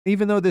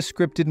Even though this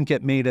script didn't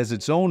get made as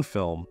its own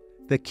film,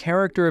 the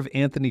character of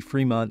Anthony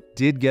Fremont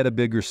did get a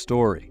bigger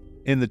story.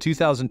 In the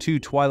 2002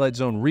 Twilight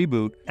Zone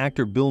reboot,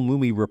 actor Bill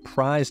Mumy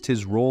reprised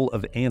his role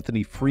of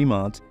Anthony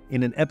Fremont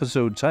in an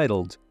episode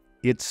titled,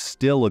 "It's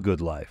Still a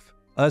Good Life,"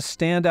 a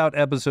standout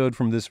episode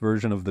from this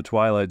version of The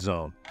Twilight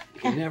Zone.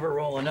 You can never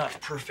roll enough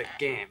perfect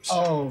games.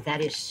 Oh,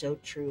 that is so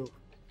true.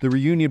 The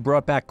reunion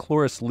brought back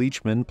Cloris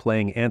Leachman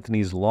playing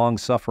Anthony's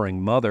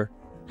long-suffering mother.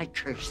 I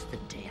curse the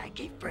day I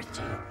gave birth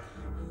to you.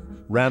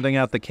 Rounding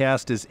out the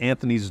cast is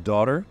Anthony's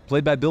daughter,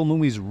 played by Bill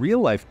Mumy's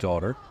real-life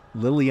daughter,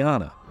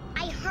 Liliana.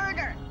 I heard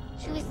her.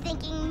 She was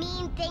thinking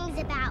mean things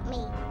about me.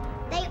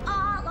 They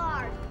all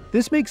are.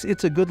 This makes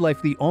It's a Good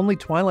Life the only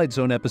Twilight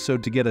Zone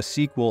episode to get a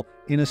sequel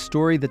in a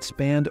story that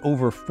spanned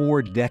over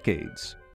 4 decades.